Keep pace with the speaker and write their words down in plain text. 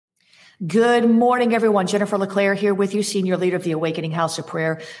Good morning, everyone. Jennifer LeClaire here with you, Senior Leader of the Awakening House of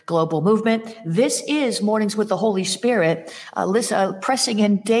Prayer Global Movement. This is Mornings with the Holy Spirit, pressing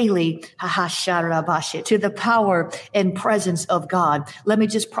in daily to the power and presence of God. Let me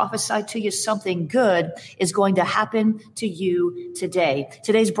just prophesy to you something good is going to happen to you today.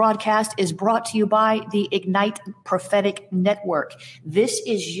 Today's broadcast is brought to you by the Ignite Prophetic Network. This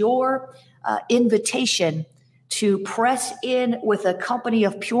is your invitation to press in with a company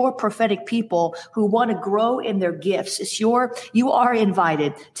of pure prophetic people who want to grow in their gifts. You are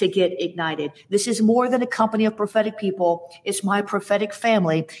invited to get ignited. This is more than a company of prophetic people. It's my prophetic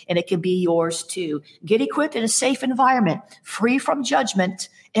family, and it can be yours too. Get equipped in a safe environment, free from judgment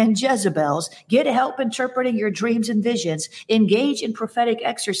and Jezebels. Get help interpreting your dreams and visions. Engage in prophetic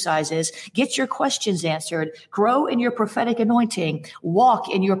exercises. Get your questions answered. Grow in your prophetic anointing. Walk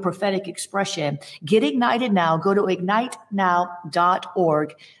in your prophetic expression. Get ignited now. Go to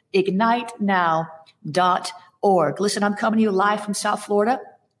ignitenow.org. Ignitenow.org. Listen, I'm coming to you live from South Florida.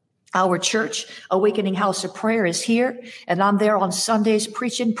 Our church, Awakening House of Prayer, is here, and I'm there on Sundays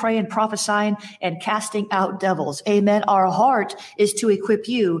preaching, praying, prophesying, and casting out devils. Amen. Our heart is to equip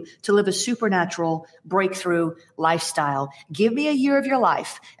you to live a supernatural breakthrough lifestyle. Give me a year of your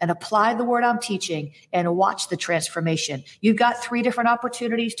life and apply the word I'm teaching and watch the transformation. You've got 3 different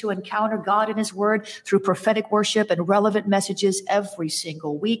opportunities to encounter God in His Word through prophetic worship and relevant messages every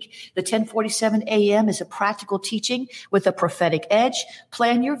single week. The 1047 a.m. is a practical teaching with a prophetic edge.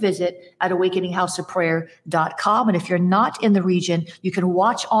 Plan your visit at awakeninghouseofprayer.com. And if you're not in the region, you can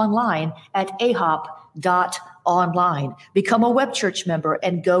watch online at ahop.online. Become a web church member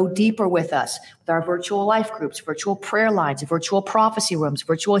and go deeper with us with our virtual life groups, virtual prayer lines, virtual prophecy rooms,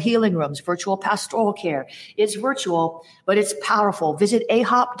 virtual healing rooms, virtual pastoral care. It's virtual, but it's powerful. Visit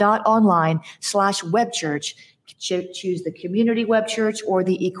ahop.online/webchurch. Choose the community web church or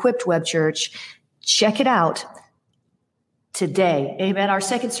the equipped web church. Check it out today. Amen. Our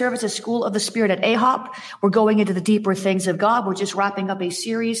second service is School of the Spirit at AHOP. We're going into the deeper things of God. We're just wrapping up a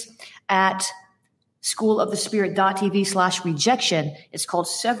series at schoolofthespirit.tv/rejection. It's called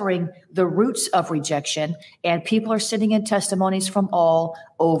Severing the Roots of Rejection. And people are sending in testimonies from all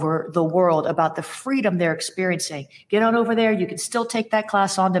over the world about the freedom they're experiencing. Get on over there. You can still take that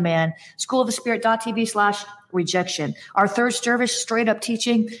class on demand. schoolofthespirit.tv/rejection. Our third service, straight up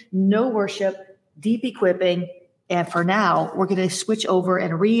teaching, no worship, deep equipping. And for now, we're going to switch over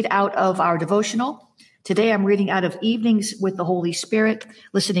and read out of our devotional. Today, I'm reading out of Evenings with the Holy Spirit,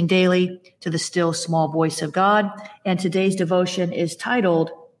 listening daily to the still small voice of God. And today's devotion is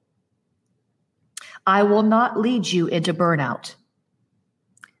titled, I Will Not Lead You into Burnout.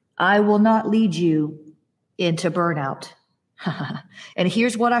 I will not lead you into burnout. And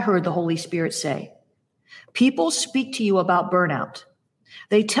here's what I heard the Holy Spirit say. People speak to you about burnout.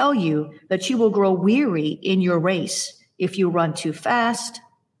 They tell you that you will grow weary in your race if you run too fast,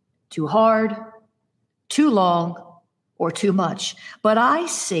 too hard, too long, or too much. But I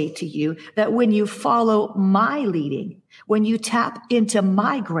say to you that when you follow my leading, when you tap into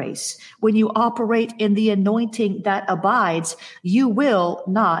my grace, when you operate in the anointing that abides, you will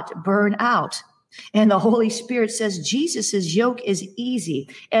not burn out. And the Holy Spirit says Jesus' yoke is easy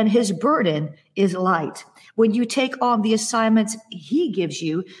and his burden is light. When you take on the assignments he gives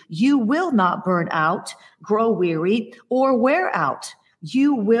you, you will not burn out, grow weary, or wear out.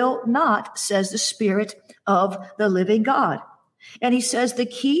 You will not, says the Spirit of the living God. And he says the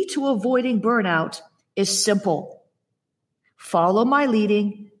key to avoiding burnout is simple. Follow my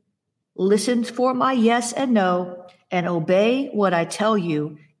leading, listen for my yes and no, and obey what I tell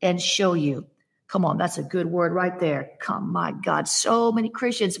you and show you. Come on, that's a good word right there. Come, my God, so many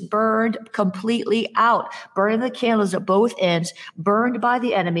Christians burned completely out, burning the candles at both ends, burned by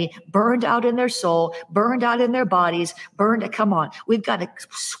the enemy, burned out in their soul, burned out in their bodies, burned. Come on, we've got to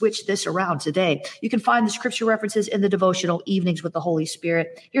switch this around today. You can find the scripture references in the devotional Evenings with the Holy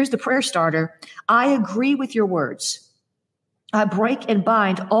Spirit. Here's the prayer starter. I agree with your words. I break and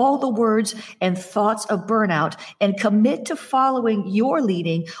bind all the words and thoughts of burnout and commit to following your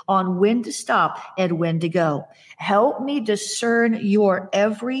leading on when to stop and when to go. Help me discern your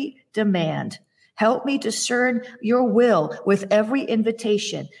every demand. Help me discern your will with every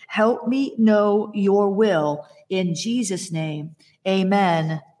invitation. Help me know your will in Jesus' name.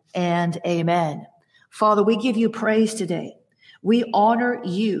 Amen and amen. Father, we give you praise today. We honor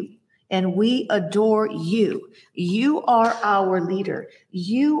you. And we adore you. You are our leader.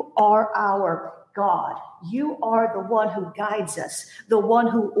 You are our God. You are the one who guides us, the one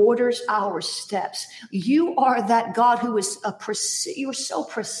who orders our steps. You are that God who is you're so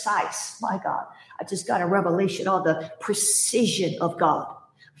precise. My God, I just got a revelation on the precision of God.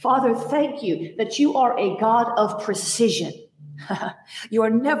 Father, thank you that you are a God of precision. You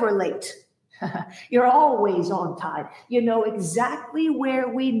are never late. You're always on time. You know exactly where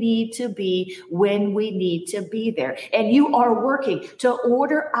we need to be when we need to be there. And you are working to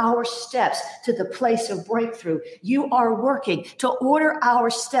order our steps to the place of breakthrough. You are working to order our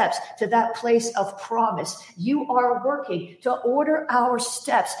steps to that place of promise. You are working to order our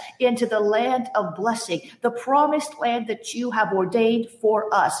steps into the land of blessing, the promised land that you have ordained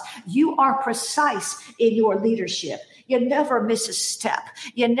for us. You are precise in your leadership. You never miss a step.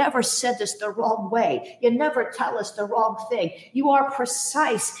 You never send us the wrong way. You never tell us the wrong thing. You are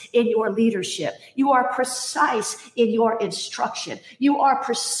precise in your leadership. You are precise in your instruction. You are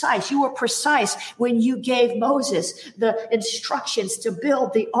precise. You were precise when you gave Moses the instructions to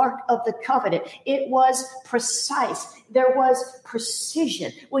build the Ark of the Covenant. It was precise. There was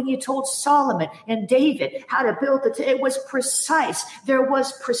precision when you told Solomon and David how to build it was precise. There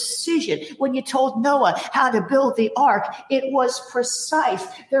was precision when you told Noah how to build the ark. It was precise.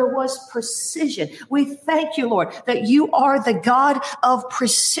 There was precision. We thank you, Lord, that you are the God of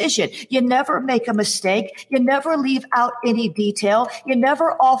precision. You never make a mistake. You never leave out any detail. You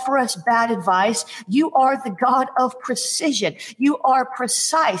never offer us bad advice. You are the God of precision. You are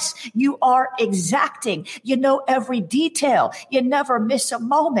precise. You are exacting. You know every detail. You never miss a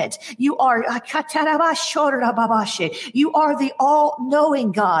moment. You are the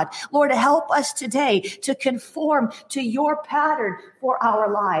all-knowing God. Lord, help us today to conform to your pattern for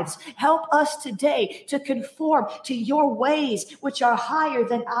our lives. Help us today to conform to your ways, which are higher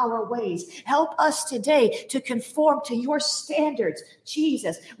than our ways. Help us today to conform to your standards.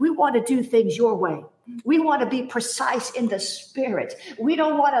 Jesus, we want to do things your way. We want to be precise in the spirit. We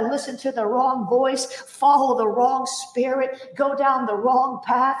don't want to listen to the wrong voice, follow the wrong spirit, go down the wrong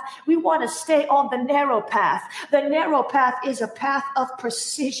path. We want to stay on the narrow path. The narrow path is a path of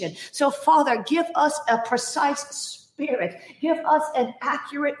precision. So, Father, give us a precise spirit. Give us an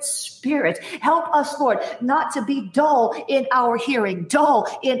accurate spirit. Help us, Lord, not to be dull in our hearing, dull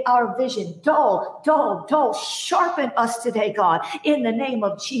in our vision, dull. Sharpen us today, God, in the name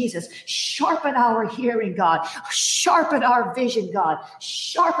of Jesus. Sharpen our hearing, God. Sharpen our vision, God.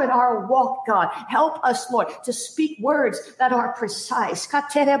 Sharpen our walk, God. Help us, Lord, to speak words that are precise.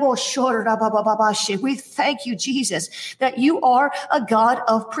 We thank you, Jesus, that you are a God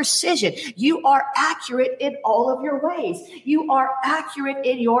of precision. You are accurate in all of your ways. You are accurate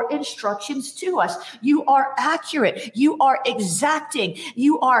in your instructions to us. You are accurate. You are exacting.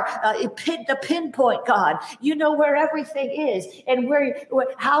 You are the pinpoint, God. You know where everything is and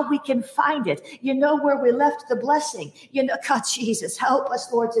how we can find it. You know where we left the blessing. You know, God, Jesus, help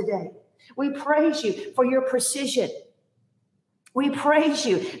us, Lord, today. We praise you for your precision. We praise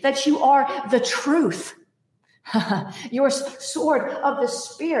you that you are the truth. Your sword of the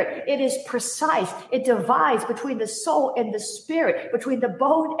spirit, it is precise. It divides between the soul and the spirit, between the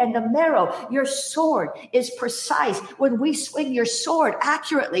bone and the marrow. Your sword is precise. When we swing your sword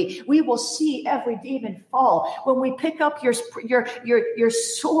accurately, we will see every demon fall. When we pick up your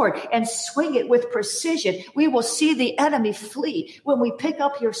sword and swing it with precision, we will see the enemy flee. When we pick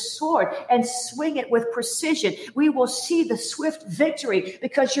up your sword and swing it with precision, we will see the swift victory,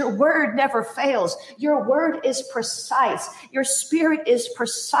 because your word never fails. Your word is precise. Your spirit is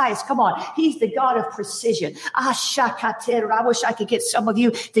precise. Come on. He's the God of precision. I wish I could get some of you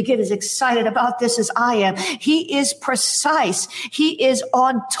to get as excited about this as I am. He is precise. He is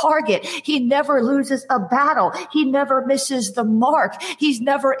on target. He never loses a battle. He never misses the mark. He's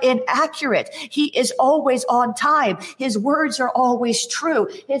never inaccurate. He is always on time. His words are always true.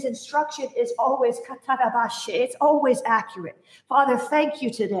 His instruction is always it's always accurate. Father, thank you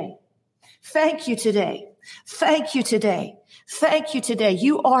today. Thank you today. Thank you today. Thank you today.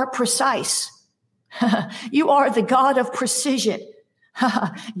 You are precise. You are the God of precision.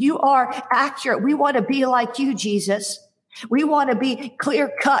 You are accurate. We want to be like you, Jesus. We want to be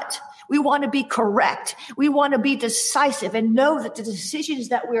clear cut. We want to be correct. We want to be decisive and know that the decisions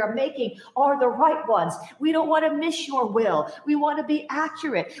that we are making are the right ones. We don't want to miss your will. We want to be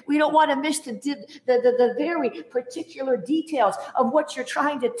accurate. We don't want to miss the very particular details of what you're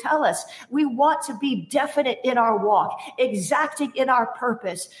trying to tell us. We want to be definite in our walk, exacting in our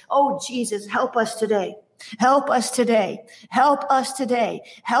purpose. Oh, Jesus, help us today. Help us today. Help us today.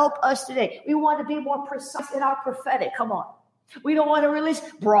 Help us today. We want to be more precise in our prophetic. Come on. We don't want to release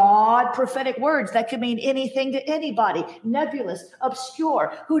broad prophetic words that could mean anything to anybody, nebulous,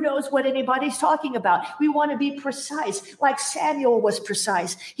 obscure. Who knows what anybody's talking about? We want to be precise, like Samuel was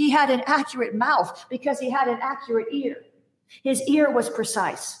precise. He had an accurate mouth because he had an accurate ear. His ear was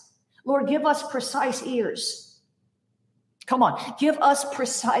precise. Lord, give us precise ears. Come on, give us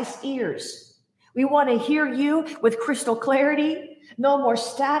precise ears. We want to hear you with crystal clarity. No more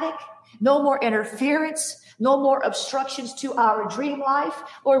static, no more interference, no more obstructions to our dream life.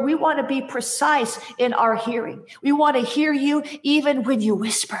 Lord, we want to be precise in our hearing. We want to hear you even when you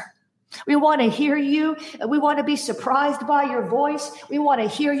whisper. We want to hear you. We want to be surprised by your voice. We want to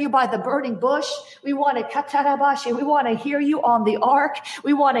hear you by the burning bush. We want to katarabashi. We want to hear you on the ark.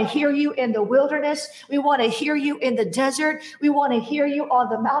 We want to hear you in the wilderness. We want to hear you in the desert. We want to hear you on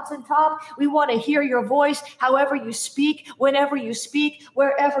the mountaintop. We want to hear your voice, however you speak, whenever you speak,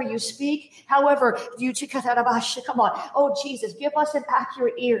 wherever you speak, however you katarabashi. Come on. Oh, Jesus, give us an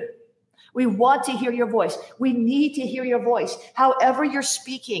accurate ear. We want to hear your voice. We need to hear your voice. However you're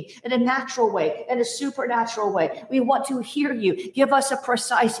speaking, in a natural way, in a supernatural way, we want to hear you. Give us a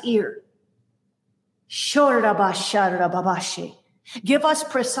precise ear. Give us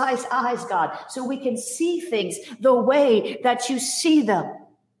precise eyes, God, so we can see things the way that you see them.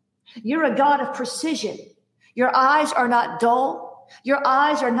 You're a God of precision. Your eyes are not dull. Your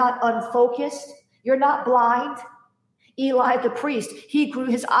eyes are not unfocused. You're not blind. Eli the priest,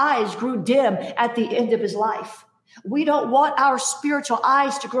 his eyes grew dim at the end of his life. We don't want our spiritual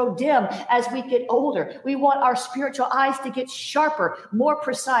eyes to grow dim as we get older. We want our spiritual eyes to get sharper, more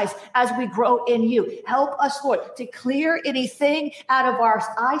precise as we grow in you. Help us, Lord, to clear anything out of our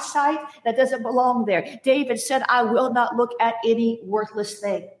eyesight that doesn't belong there. David said, I will not look at any worthless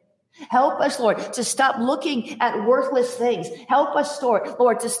thing. Help us, Lord, to stop looking at worthless things. Help us,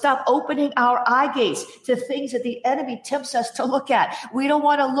 Lord, to stop opening our eye gates to things that the enemy tempts us to look at. We don't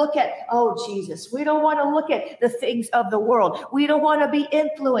want to look at, oh, Jesus. We don't want to look at the things of the world. We don't want to be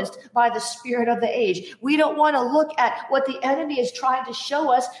influenced by the spirit of the age. We don't want to look at what the enemy is trying to show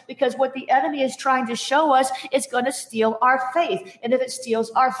us, because what the enemy is trying to show us is going to steal our faith. And if it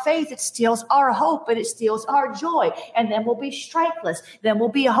steals our faith, it steals our hope, and it steals our joy. And then we'll be strengthless. Then we'll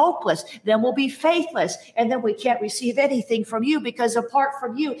be hopeless. Then we'll be faithless, and then we can't receive anything from you, because apart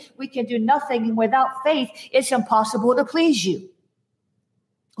from you, we can do nothing. And without faith, it's impossible to please you.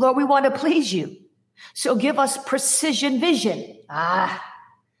 Lord, we want to please you. So give us precision vision.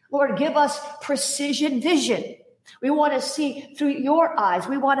 Lord, give us precision vision. We want to see through your eyes.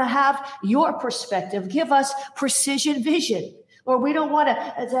 We want to have your perspective. Give us precision vision. Lord, we don't want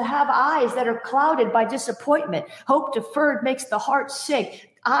to have eyes that are clouded by disappointment. Hope deferred makes the heart sick.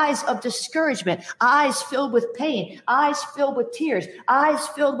 Eyes of discouragement, eyes filled with pain, eyes filled with tears, eyes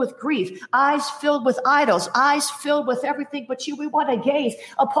filled with grief, eyes filled with idols, eyes filled with everything but you. We want to gaze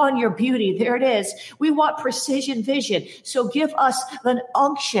upon your beauty. There it is. We want precision vision. So give us an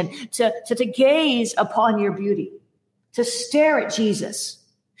unction to gaze upon your beauty, to stare at Jesus,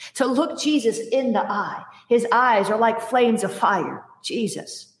 to look Jesus in the eye. His eyes are like flames of fire.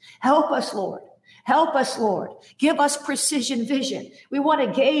 Jesus, help us, Lord. Help us, Lord. Give us precision vision. We want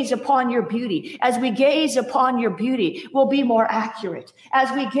to gaze upon your beauty. As we gaze upon your beauty, we'll be more accurate.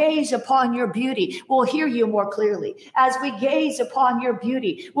 As we gaze upon your beauty, we'll hear you more clearly. As we gaze upon your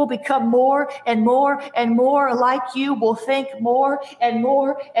beauty, we'll become more and more and more like you. We'll think more and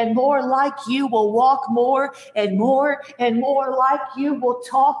more and more like you. We'll walk more and more like you. We'll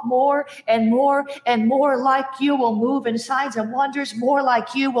talk more and more like you. We'll move in signs and wonders more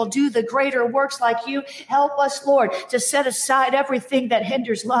like you. We'll do the greater works like you. Help us, Lord, to set aside everything that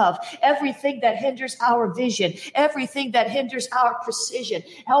hinders love, everything that hinders our vision, everything that hinders our precision.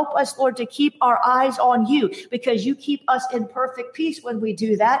 Help us, Lord, to keep our eyes on you, because you keep us in perfect peace when we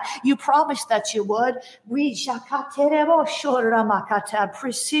do that. You promised that you would.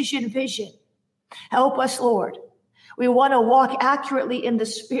 Precision vision. Help us, Lord. We want to walk accurately in the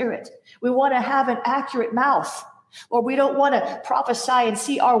Spirit. We want to have an accurate mouth. Or we don't want to prophesy and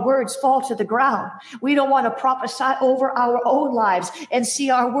see our words fall to the ground. We don't want to prophesy over our own lives and see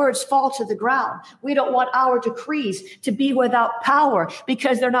our words fall to the ground. We don't want our decrees to be without power,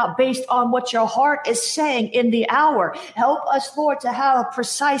 because they're not based on what your heart is saying in the hour. Help us, Lord, to have a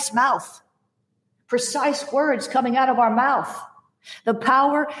precise mouth, precise words coming out of our mouth. The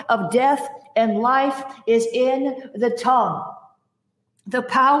power of death and life is in the tongue. The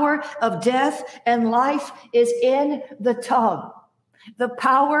power of death and life is in the tongue. The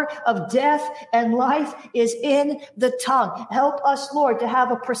power of death and life is in the tongue. Help us, Lord, to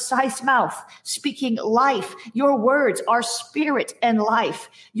have a precise mouth, speaking life. Your words are spirit and life.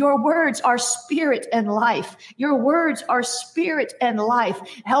 Your words are spirit and life. Your words are spirit and life.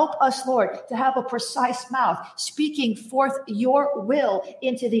 Help us, Lord, to have a precise mouth, speaking forth your will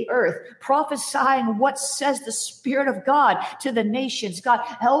into the earth, prophesying what says the Spirit of God to the nations. God,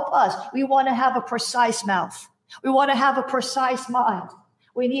 help us. We want to have a precise mouth. We want to have a precise mind.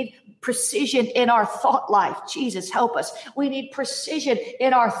 We need precision in our thought life. Jesus, help us. We need precision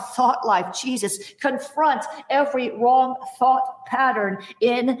in our thought life. Jesus, confront every wrong thought pattern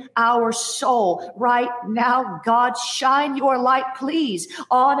in our soul right now. God, shine your light, please,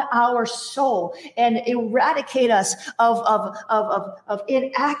 on our soul and eradicate us of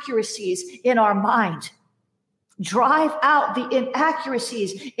inaccuracies in our mind. Drive out the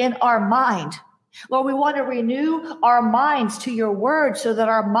inaccuracies in our mind. Lord, we want to renew our minds to your word so that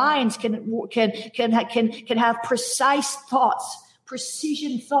our minds can have precise thoughts,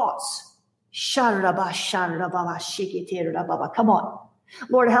 precision thoughts. Come on.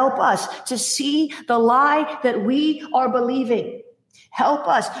 Lord, help us to see the lie that we are believing. Help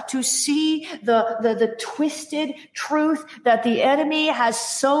us to see the twisted truth that the enemy has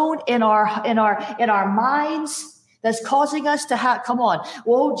sown in our minds, that's causing us to have, come on,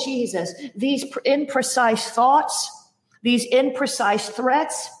 whoa, Jesus, these imprecise thoughts, these imprecise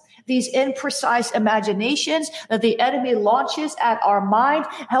threats, these imprecise imaginations that the enemy launches at our mind.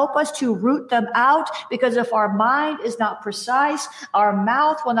 Help us to root them out, because if our mind is not precise, our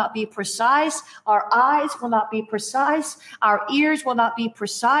mouth will not be precise, our eyes will not be precise, our ears will not be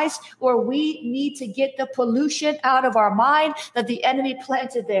precise, or we need to get the pollution out of our mind that the enemy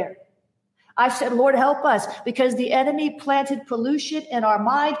planted there. I said, Lord, help us, because the enemy planted pollution in our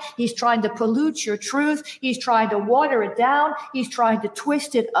mind. He's trying to pollute your truth. He's trying to water it down. He's trying to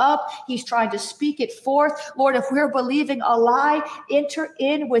twist it up. He's trying to speak it forth. Lord, if we're believing a lie, enter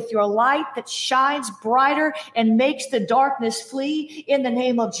in with your light that shines brighter and makes the darkness flee in the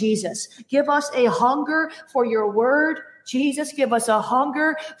name of Jesus. Give us a hunger for your word. Jesus, give us a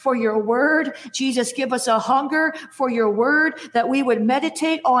hunger for your word. Jesus, give us a hunger for your word, that we would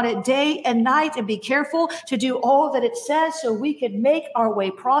meditate on it day and night and be careful to do all that it says, so we can make our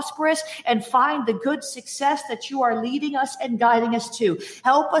way prosperous and find the good success that you are leading us and guiding us to.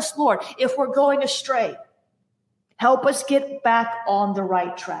 Help us, Lord, if we're going astray. Help us get back on the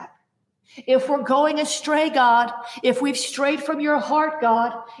right track. If we're going astray, God, if we've strayed from your heart,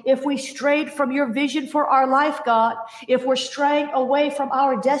 God, if we strayed from your vision for our life, God, if we're straying away from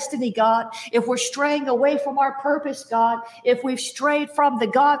our destiny, God, if we're straying away from our purpose, God, if we've strayed from the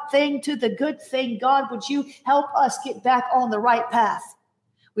God thing to the good thing, God, would you help us get back on the right path?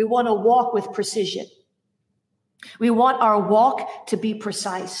 We want to walk with precision. We want our walk to be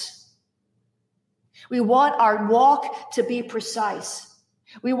precise. We want our walk to be precise.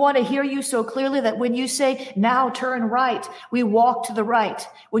 We want to hear you so clearly that when you say, now turn right, we walk to the right.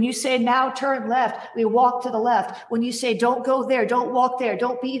 When you say, now turn left, we walk to the left. When you say, don't go there, don't walk there,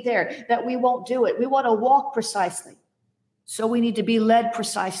 don't be there, that we won't do it. We want to walk precisely. So we need to be led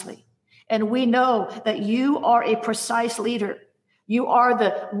precisely. And we know that you are a precise leader. You are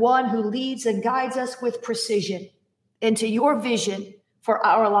the one who leads and guides us with precision into your vision for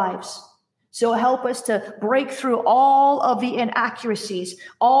our lives. So help us to break through all of the inaccuracies,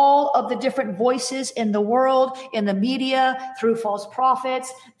 all of the different voices in the world, in the media, through false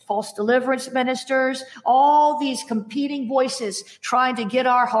prophets, false deliverance ministers, all these competing voices trying to get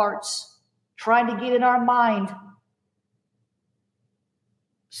our hearts, trying to get in our mind.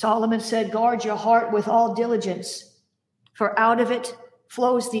 Solomon said, guard your heart with all diligence, for out of it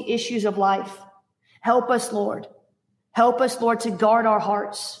flows the issues of life. Help us, Lord. Help us, Lord, to guard our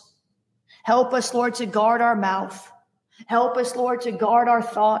hearts. Help us, Lord, to guard our mouth. Help us, Lord, to guard our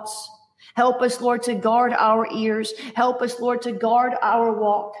thoughts. Help us, Lord, to guard our ears. Help us, Lord, to guard our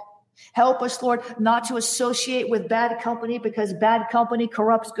walk. Help us, Lord, not to associate with bad company, because bad company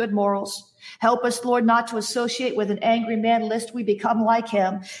corrupts good morals. Help us, Lord, not to associate with an angry man, lest we become like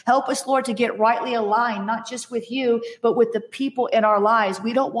him. Help us, Lord, to get rightly aligned, not just with you, but with the people in our lives.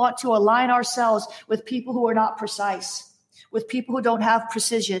 We don't want to align ourselves with people who are not precise, with people who don't have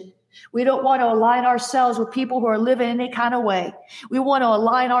precision. We don't want to align ourselves with people who are living any kind of way. We want to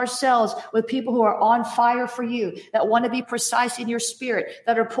align ourselves with people who are on fire for you, that want to be precise in your spirit,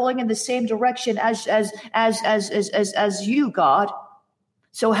 that are pulling in the same direction as you, God.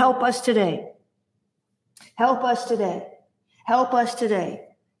 So help us today. Help us today. Help us today.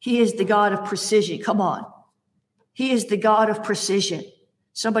 He is the God of precision. Come on. He is the God of precision.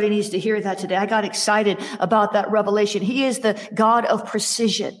 Somebody needs to hear that today. I got excited about that revelation. He is the God of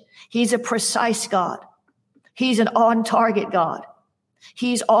precision. He's a precise God. He's an on-target God.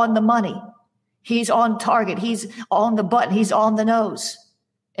 He's on the money. He's on target. He's on the button. He's on the nose.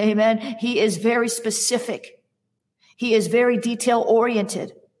 Amen. He is very specific. He is very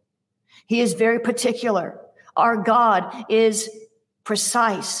detail-oriented. He is very particular. Our God is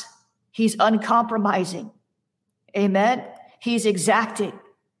precise. He's uncompromising. Amen. He's exacting.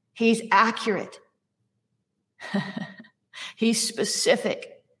 He's accurate. He's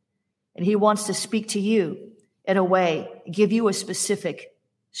specific, and he wants to speak to you in a way, give you a specific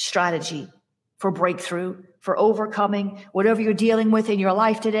strategy for breakthrough, for overcoming whatever you're dealing with in your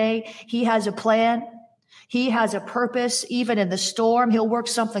life today. He has a plan. He has a purpose. Even in the storm, he'll work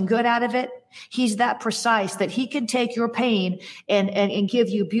something good out of it. He's that precise that he can take your pain and give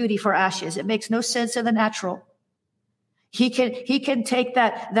you beauty for ashes. It makes no sense in the natural. He can take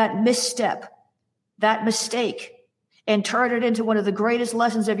that misstep, that mistake, and turn it into one of the greatest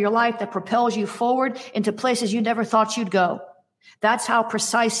lessons of your life that propels you forward into places you never thought you'd go. That's how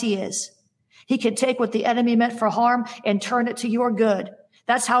precise he is. He can take what the enemy meant for harm and turn it to your good.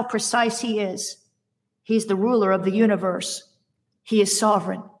 That's how precise he is. He's the ruler of the universe. He is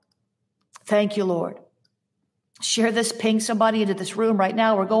sovereign. Thank you, Lord. Share this, ping somebody into this room right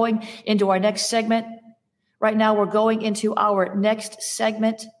now. We're going into our next segment. Right now, we're going into our next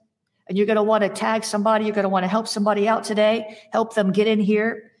segment. And you're going to want to tag somebody. You're going to want to help somebody out today. Help them get in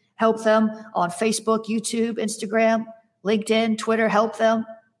here. Help them on Facebook, YouTube, Instagram, LinkedIn, Twitter. Help them.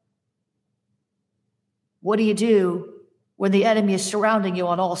 What do you do when the enemy is surrounding you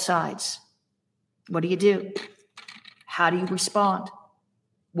on all sides? What do you do? How do you respond?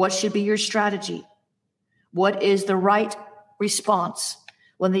 What should be your strategy? What is the right response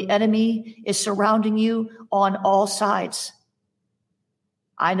when the enemy is surrounding you on all sides?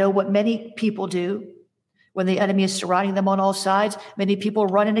 I know what many people do when the enemy is surrounding them on all sides. Many people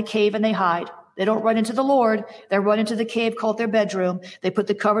run in a cave and they hide. They don't run into the Lord. They run into the cave called their bedroom. They put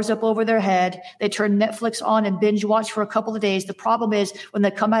the covers up over their head. They turn Netflix on and binge watch for a couple of days. The problem is when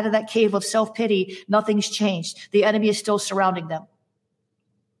they come out of that cave of self-pity, nothing's changed. The enemy is still surrounding them.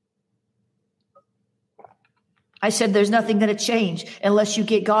 I said there's nothing going to change unless you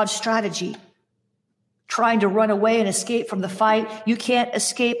get God's strategy. Trying to run away and escape from the fight. You can't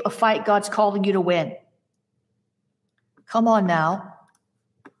escape a fight God's calling you to win. Come on now.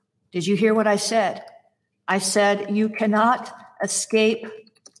 Did you hear what I said? I said you cannot escape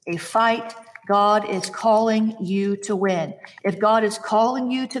a fight God is calling you to win. If God is calling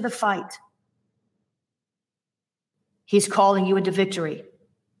you to the fight, he's calling you into victory.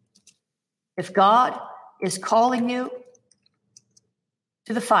 If God is calling you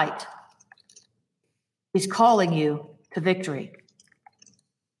to the fight, he's calling you to victory.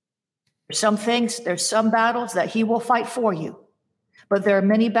 There's some battles that he will fight for you. But there are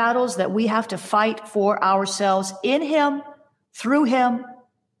many battles that we have to fight for ourselves in him, through him,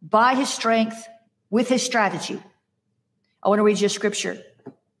 by his strength, with his strategy. I want to read you a scripture.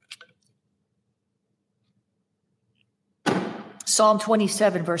 Psalm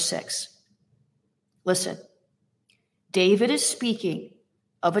 27, verse 6. Listen, David is speaking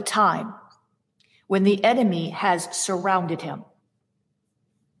of a time when the enemy has surrounded him.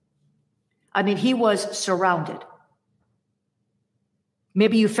 I mean, he was surrounded.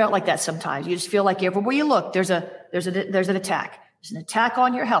 Maybe you felt like that sometimes. You just feel like everywhere you look, there's an attack. There's an attack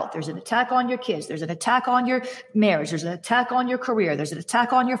on your health. There's an attack on your kids. There's an attack on your marriage. There's an attack on your career. There's an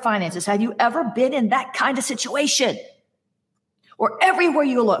attack on your finances. Have you ever been in that kind of situation? Or everywhere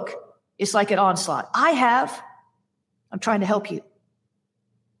you look, it's like an onslaught. I have. I'm trying to help you.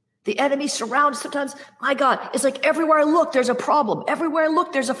 The enemy surrounds sometimes. My God, it's like everywhere I look, there's a problem. Everywhere I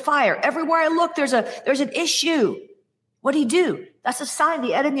look, there's a fire. Everywhere I look, there's an issue. What do you do? That's a sign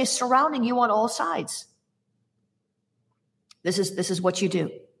the enemy is surrounding you on all sides. This is what you do.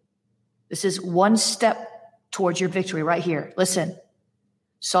 This is one step towards your victory right here. Listen,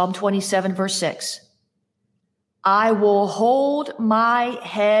 Psalm 27, verse 6. I will hold my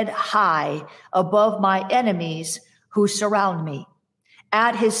head high above my enemies who surround me.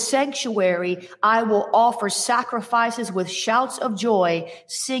 At his sanctuary, I will offer sacrifices with shouts of joy,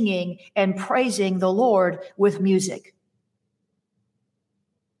 singing and praising the Lord with music.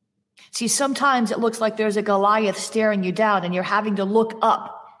 See, sometimes it looks like there's a Goliath staring you down and you're having to look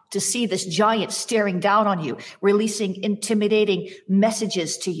up to see this giant staring down on you, releasing intimidating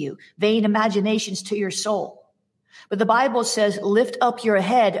messages to you, vain imaginations to your soul. But the Bible says, lift up your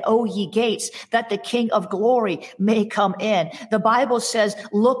head, O ye gates, that the King of glory may come in. The Bible says,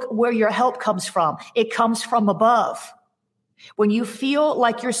 look where your help comes from. It comes from above. When you feel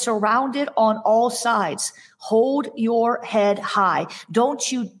like you're surrounded on all sides, hold your head high.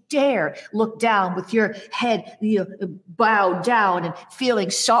 Don't you dare look down with your head bowed down and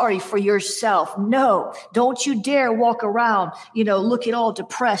feeling sorry for yourself. No, don't you dare walk around, looking all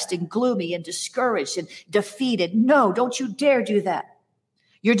depressed and gloomy and discouraged and defeated. No, don't you dare do that.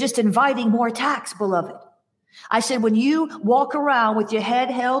 You're just inviting more attacks, beloved. I said, when you walk around with your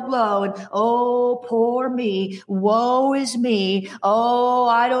head held low and, oh, poor me, woe is me. Oh,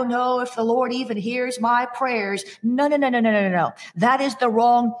 I don't know if the Lord even hears my prayers. No. That is the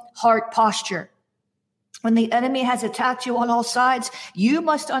wrong heart posture. When the enemy has attacked you on all sides, you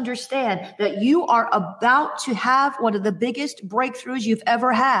must understand that you are about to have one of the biggest breakthroughs you've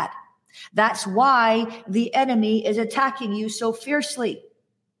ever had. That's why the enemy is attacking you so fiercely.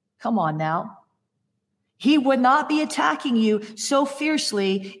 Come on now. He would not be attacking you so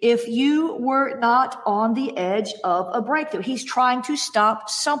fiercely if you were not on the edge of a breakthrough. He's trying to stop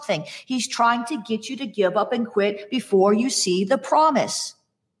something. He's trying to get you to give up and quit before you see the promise.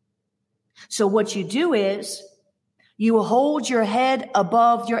 So what you do is you hold your head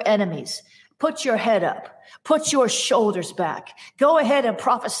above your enemies. Put your head up. Put your shoulders back. Go ahead and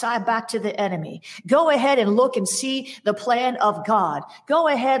prophesy back to the enemy. Go ahead and look and see the plan of God. Go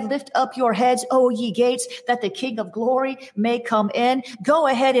ahead, lift up your heads, O ye gates, that the King of glory may come in. Go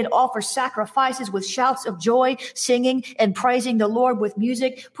ahead and offer sacrifices with shouts of joy, singing and praising the Lord with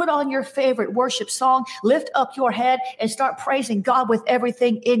music. Put on your favorite worship song. Lift up your head and start praising God with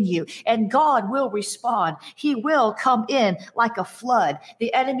everything in you. And God will respond. He will come in like a flood.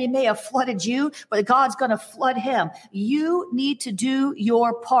 The enemy may have flooded you, but God's going to flood him. You need to do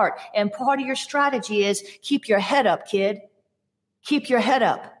your part. And part of your strategy is keep your head up, kid. Keep your head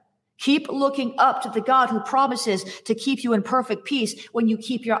up. Keep looking up to the God who promises to keep you in perfect peace when you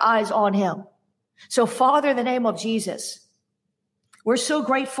keep your eyes on him. So, Father, in the name of Jesus, we're so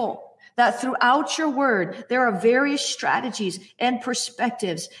grateful that throughout your word, there are various strategies and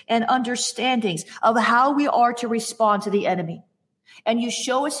perspectives and understandings of how we are to respond to the enemy. And you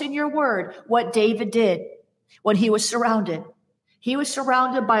show us in your word what David did when he was surrounded. He was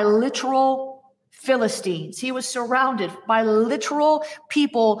surrounded by literal Philistines. He was surrounded by literal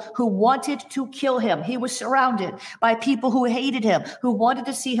people who wanted to kill him. He was surrounded by people who hated him, who wanted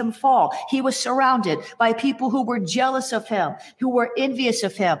to see him fall. He was surrounded by people who were jealous of him, who were envious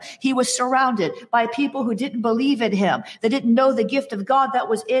of him. He was surrounded by people who didn't believe in him, that didn't know the gift of God that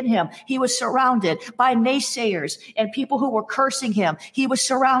was in him. He was surrounded by naysayers and people who were cursing him. He was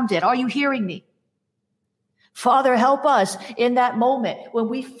surrounded. Are you hearing me? Father, help us in that moment when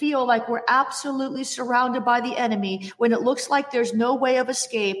we feel like we're absolutely surrounded by the enemy, when it looks like there's no way of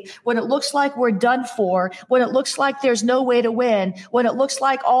escape, when it looks like we're done for, when it looks like there's no way to win, when it looks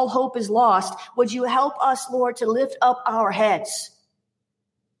like all hope is lost. Would you help us, Lord, to lift up our heads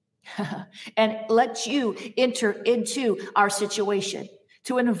and let you enter into our situation,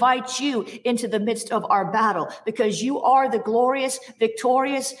 to invite you into the midst of our battle, because you are the glorious,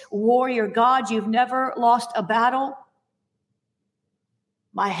 victorious warrior God. You've never lost a battle.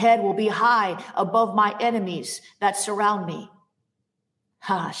 My head will be high above my enemies that surround me.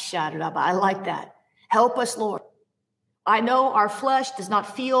 I like that. Help us, Lord. I know our flesh does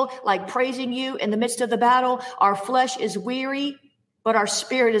not feel like praising you in the midst of the battle. Our flesh is weary, but our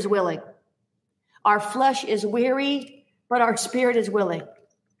spirit is willing. Our flesh is weary, but our spirit is willing.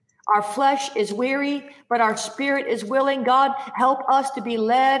 Our flesh is weary, but our spirit is willing. God, help us to be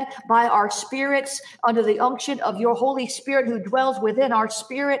led by our spirits under the unction of your Holy Spirit who dwells within our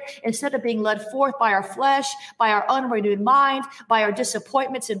spirit, instead of being led forth by our flesh, by our unrenewed mind, by our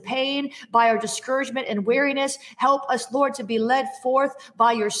disappointments and pain, by our discouragement and weariness. Help us, Lord, to be led forth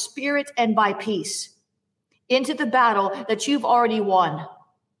by your spirit and by peace into the battle that you've already won.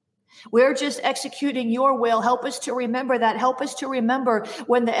 We're just executing your will. Help us to remember that. Help us to remember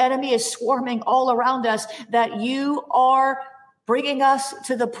when the enemy is swarming all around us, that you are bringing us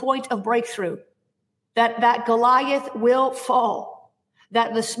to the point of breakthrough, that Goliath will fall,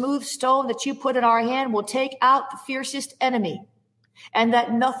 that the smooth stone that you put in our hand will take out the fiercest enemy, and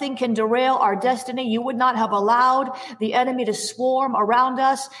that nothing can derail our destiny. You would not have allowed the enemy to swarm around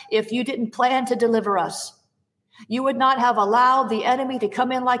us if you didn't plan to deliver us. You would not have allowed the enemy to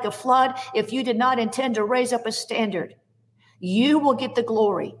come in like a flood if you did not intend to raise up a standard. You will get the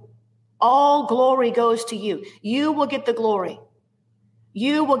glory. All glory goes to you. You will get the glory.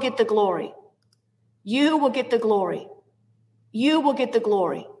 You will get the glory. You will get the glory. You will get the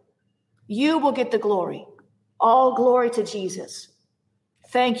glory. You will get the glory. All glory to Jesus.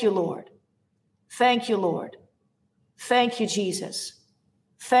 Thank you, Lord. Thank you, Lord. Thank you, Jesus.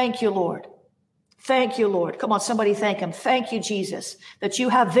 Thank you, Lord. Thank you, Lord. Come on, somebody thank him. Thank you, Jesus, that you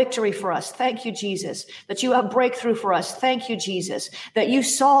have victory for us. Thank you, Jesus, that you have breakthrough for us. Thank you, Jesus, that you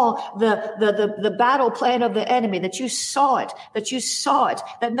saw the battle plan of the enemy, that you saw it,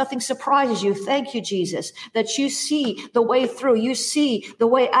 that nothing surprises you. Thank you, Jesus, that you see the way through. You see the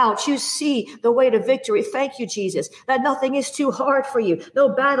way out. You see the way to victory. Thank you, Jesus, that nothing is too hard for you. No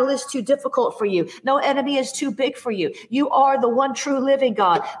battle is too difficult for you. No enemy is too big for you. You are the one true living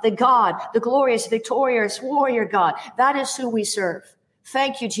God, the glorious, victorious warrior God. That is who we serve.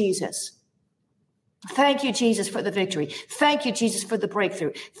 Thank you, Jesus. Thank you, Jesus, for the victory. Thank you, Jesus, for the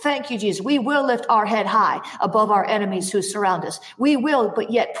breakthrough. Thank you, Jesus. We will lift our head high above our enemies who surround us. We will,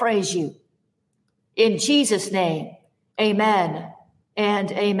 but yet praise you. In Jesus' name, amen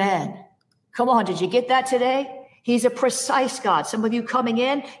and amen. Come on, did you get that today? He's a precise God. Some of you coming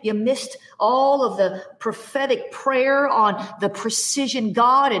in, you missed all of the prophetic prayer on the precision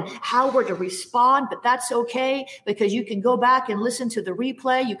God and how we're to respond, but that's okay because you can go back and listen to the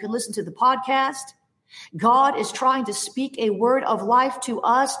replay. You can listen to the podcast. God is trying to speak a word of life to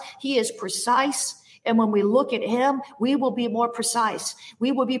us. He is precise. And when we look at him, we will be more precise.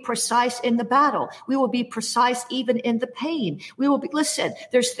 We will be precise in the battle. We will be precise even in the pain. Listen,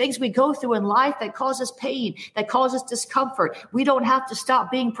 there's things we go through in life that causes pain, that causes discomfort. We don't have to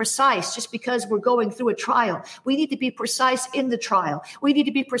stop being precise just because we're going through a trial. We need to be precise in the trial. We need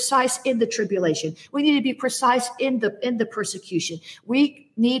to be precise in the tribulation. We need to be precise in the persecution.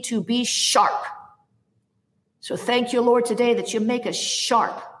 We need to be sharp. So thank you, Lord, today that you make us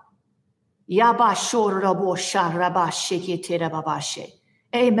sharp. Amen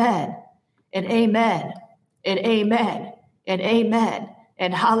and amen and amen and amen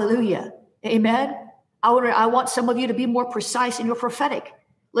and hallelujah. Amen. I want some of you to be more precise in your prophetic.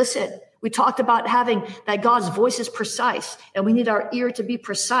 Listen, we talked about having that God's voice is precise and we need our ear to be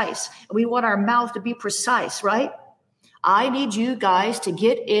precise and we want our mouth to be precise, right? I need you guys to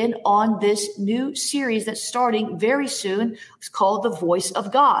get in on this new series that's starting very soon. It's called The Voice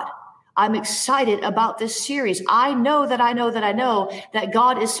of God. I'm excited about this series. I know that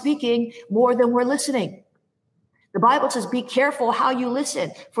God is speaking more than we're listening. The Bible says, be careful how you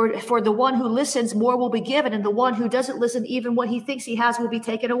listen. For the one who listens, more will be given. And the one who doesn't listen, even what he thinks he has will be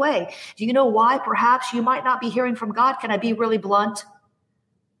taken away. Do you know why? Perhaps you might not be hearing from God. Can I be really blunt?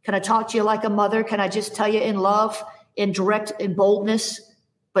 Can I talk to you like a mother? Can I just tell you in love, in direct, in boldness,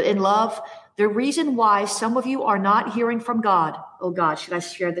 but in love? The reason why some of you are not hearing from God. Oh God, should I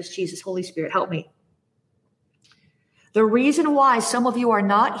share this? Jesus, Holy Spirit, help me. The reason why some of you are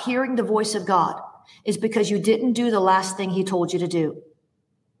not hearing the voice of God is because you didn't do the last thing he told you to do.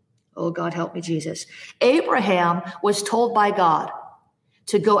 Oh God, help me, Jesus. Abraham was told by God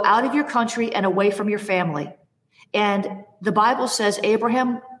to go out of your country and away from your family. And the Bible says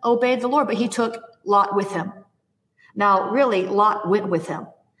Abraham obeyed the Lord, but he took Lot with him. Now, really, Lot went with him.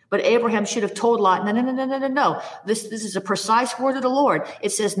 But Abraham should have told Lot, no. This is a precise word of the Lord.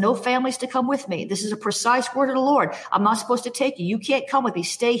 It says no families to come with me. This is a precise word of the Lord. I'm not supposed to take you. You can't come with me.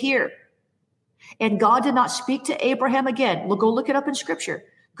 Stay here. And God did not speak to Abraham again. Go look it up in Scripture.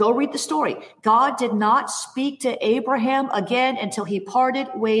 Go read the story. God did not speak to Abraham again until he parted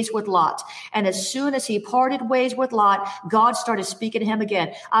ways with Lot. And as soon as he parted ways with Lot, God started speaking to him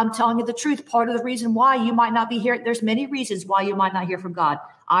again. I'm telling you the truth. Part of the reason why you might not be here, there's many reasons why you might not hear from God.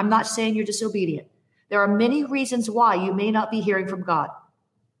 I'm not saying you're disobedient. There are many reasons why you may not be hearing from God.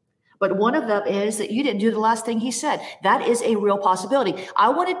 But one of them is that you didn't do the last thing he said. That is a real possibility. I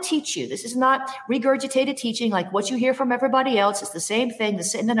want to teach you. This is not regurgitated teaching like what you hear from everybody else. It's the same thing.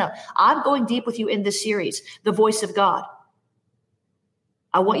 No. I'm going deep with you in this series, The Voice of God.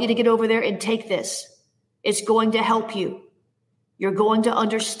 I want you to get over there and take this. It's going to help you. You're going to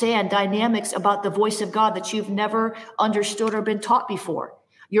understand dynamics about the voice of God that you've never understood or been taught before.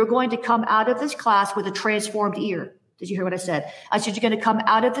 You're going to come out of this class with a transformed ear. Did you hear what I said? I said you're going to come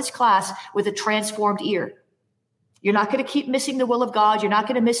out of this class with a transformed ear. You're not going to keep missing the will of God. You're not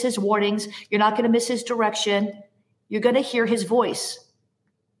going to miss his warnings. You're not going to miss his direction. You're going to hear his voice.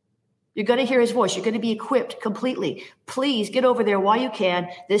 You're going to hear his voice. You're going to be equipped completely. Please get over there while you can.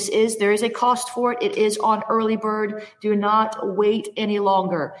 There is a cost for it. It is on early bird. Do not wait any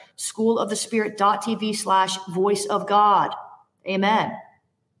longer. schoolofthespirit.tv/voice of God. Amen.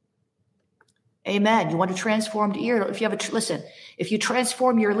 Amen. You want a transformed ear? If you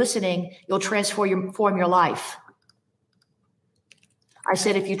transform your listening, you'll transform your life. I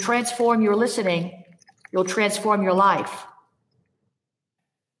said, if you transform your listening, you'll transform your life.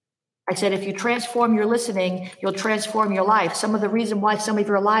 I said, if you transform your listening, you'll transform your life. Some of the reason why some of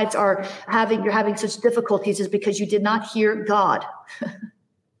your lives you're having such difficulties is because you did not hear God.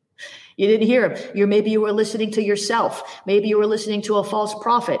 You didn't hear him. Maybe you were listening to yourself. Maybe you were listening to a false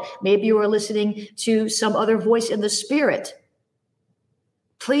prophet. Maybe you were listening to some other voice in the spirit.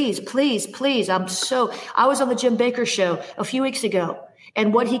 Please, please, please. I was on the Jim Bakker show a few weeks ago,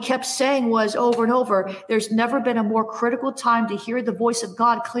 and what he kept saying was over and over, there's never been a more critical time to hear the voice of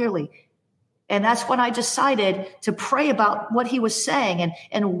God clearly. And that's when I decided to pray about what he was saying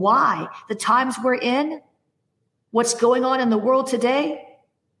and why. The times we're in, what's going on in the world today,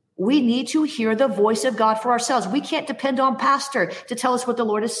 we need to hear the voice of God for ourselves. We can't depend on pastor to tell us what the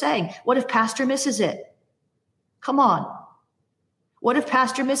Lord is saying. What if pastor misses it? Come on. What if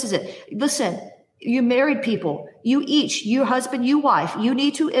pastor misses it? Listen, you married people, you each, your husband, you wife, you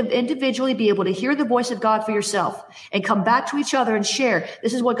need to individually be able to hear the voice of God for yourself and come back to each other and share.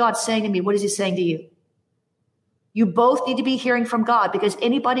 This is what God's saying to me. What is he saying to you? You both need to be hearing from God because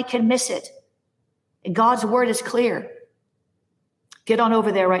anybody can miss it. And God's word is clear. Get on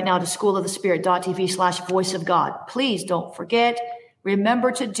over there right now to schoolofthespirit.tv/voice of God. Please don't forget.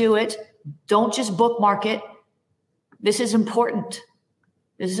 Remember to do it. Don't just bookmark it. This is important.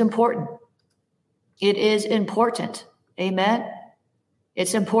 This is important. It is important. Amen.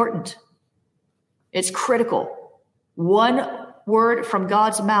 It's important. It's critical. One word from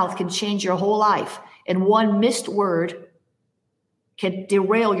God's mouth can change your whole life, and one missed word can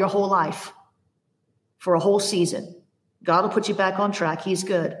derail your whole life for a whole season. God will put you back on track. He's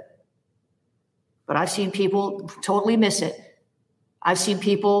good. But I've seen people totally miss it. I've seen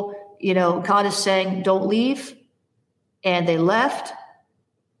people, God is saying, don't leave. And they left,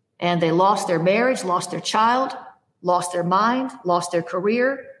 and they lost their marriage, lost their child, lost their mind, lost their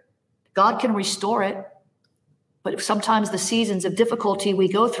career. God can restore it. But sometimes the seasons of difficulty we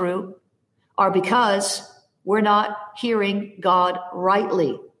go through are because we're not hearing God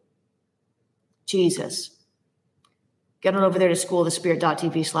rightly. Jesus. Get on over there to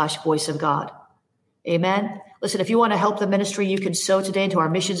schoolofthespirit.tv/voice of God. Amen. Listen, if you want to help the ministry, you can sow today into our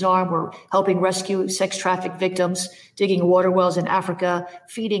missions arm. We're helping rescue sex trafficked victims, digging water wells in Africa,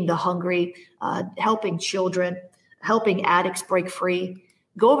 feeding the hungry, helping children, helping addicts break free.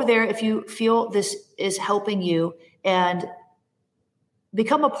 Go over there if you feel this is helping you and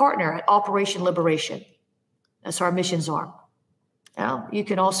become a partner at Operation Liberation. That's our missions arm. Now, you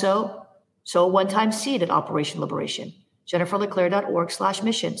can also sow a one-time seed at Operation Liberation,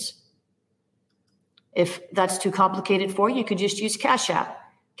 jenniferleclaire.org/missions. If that's too complicated for you, you can just use Cash App.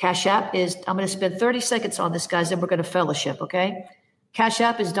 Cash App is, I'm going to spend 30 seconds on this, guys, then we're going to fellowship, okay? Cash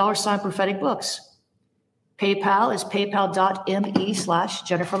App is $ prophetic books. PayPal is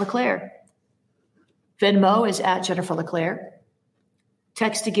paypal.me/Jennifer LeClaire. Venmo is at Jennifer LeClaire.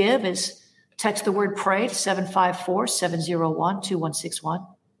 Text to give is text the word pray to 754-701-2161.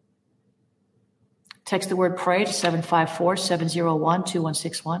 Text the word pray to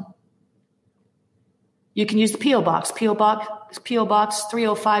 754-701-2161. You can use the P.O. Box. P.O. Box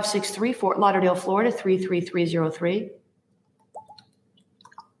 30563, Fort Lauderdale, Florida, 33303.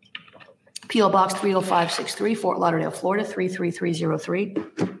 P.O. Box 30563, Fort Lauderdale, Florida, 33303.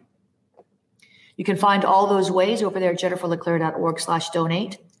 You can find all those ways over there at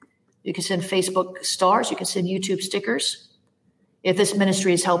jenniferleclaire.org/donate. You can send Facebook stars. You can send YouTube stickers. If this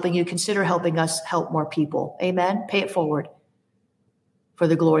ministry is helping you, consider helping us help more people. Amen. Pay it forward for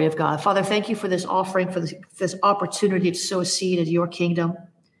the glory of God. Father, thank you for this offering, for this opportunity to sow a seed into your kingdom.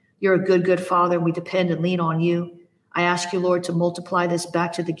 You're a good, good Father, and we depend and lean on you. I ask you, Lord, to multiply this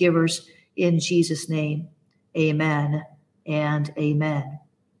back to the givers in Jesus' name. Amen and amen.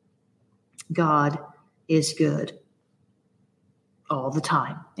 God is good all the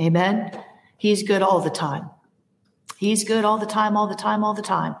time. Amen. He's good all the time. He's good all the time, all the time, all the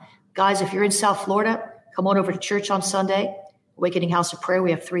time. Guys, if you're in South Florida, come on over to church on Sunday. Awakening House of Prayer.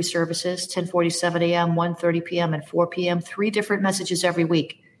 We have 3 services, 10:47 a.m., 1:30 p.m., and 4 p.m., 3 different messages every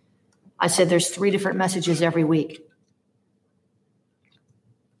week. I said there's 3 different messages every week.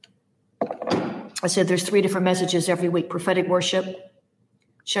 I said there's 3 different messages every week. Prophetic worship.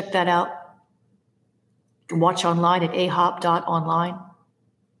 Check that out. You can watch online at ahop.online.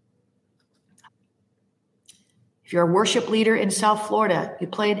 If you're a worship leader in South Florida, you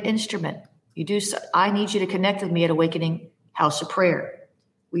play an instrument, I need you to connect with me at Awakening House of Prayer.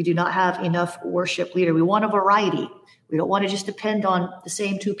 We do not have enough worship leader. We want a variety. We don't want to just depend on the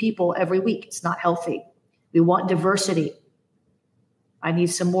same 2 people every week. It's not healthy. We want diversity. I need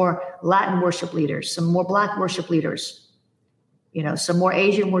some more Latin worship leaders, some more Black worship leaders, some more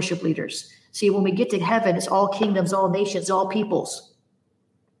Asian worship leaders. See, when we get to heaven, it's all kingdoms, all nations, all peoples.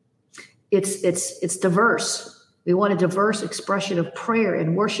 It's diverse. We want a diverse expression of prayer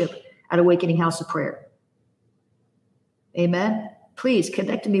and worship at Awakening House of Prayer. Amen. Please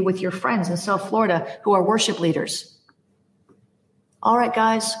connect me with your friends in South Florida who are worship leaders. All right,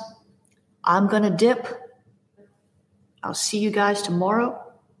 guys, I'm going to dip. I'll see you guys tomorrow.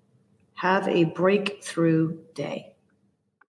 Have a breakthrough day.